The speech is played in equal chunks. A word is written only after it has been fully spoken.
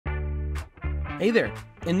Hey there!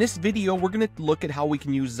 In this video, we're going to look at how we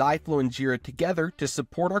can use Ziflow and Jira together to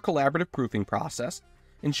support our collaborative proofing process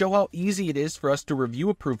and show how easy it is for us to review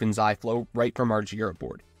a proof in Ziflow right from our Jira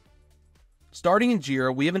board. Starting in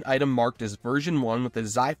Jira, we have an item marked as version 1 with a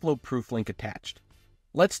Ziflow proof link attached.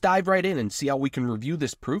 Let's dive right in and see how we can review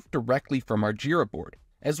this proof directly from our Jira board.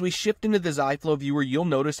 As we shift into the Ziflow viewer, you'll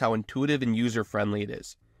notice how intuitive and user-friendly it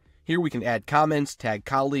is. Here we can add comments, tag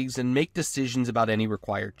colleagues, and make decisions about any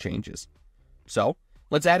required changes. So,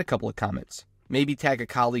 let's add a couple of comments, maybe tag a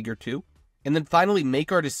colleague or two, and then finally make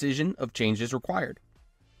our decision of changes required.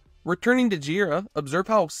 Returning to Jira, observe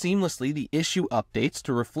how seamlessly the issue updates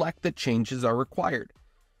to reflect that changes are required.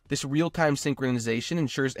 This real-time synchronization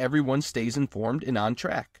ensures everyone stays informed and on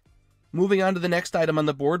track. Moving on to the next item on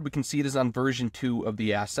the board, we can see it is on version 2 of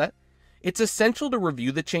the asset. It's essential to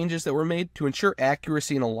review the changes that were made to ensure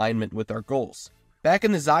accuracy and alignment with our goals. Back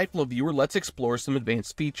in the Ziflow viewer, let's explore some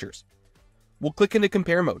advanced features. We'll click into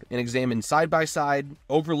compare mode and examine side-by-side,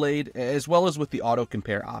 overlaid, as well as with the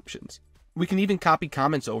auto-compare options. We can even copy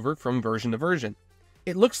comments over from version to version.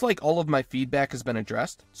 It looks like all of my feedback has been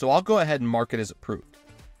addressed, so I'll go ahead and mark it as approved.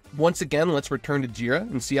 Once again, let's return to Jira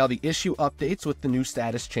and see how the issue updates with the new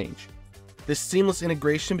status change. This seamless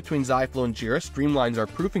integration between Ziflow and Jira streamlines our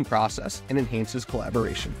proofing process and enhances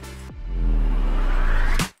collaboration.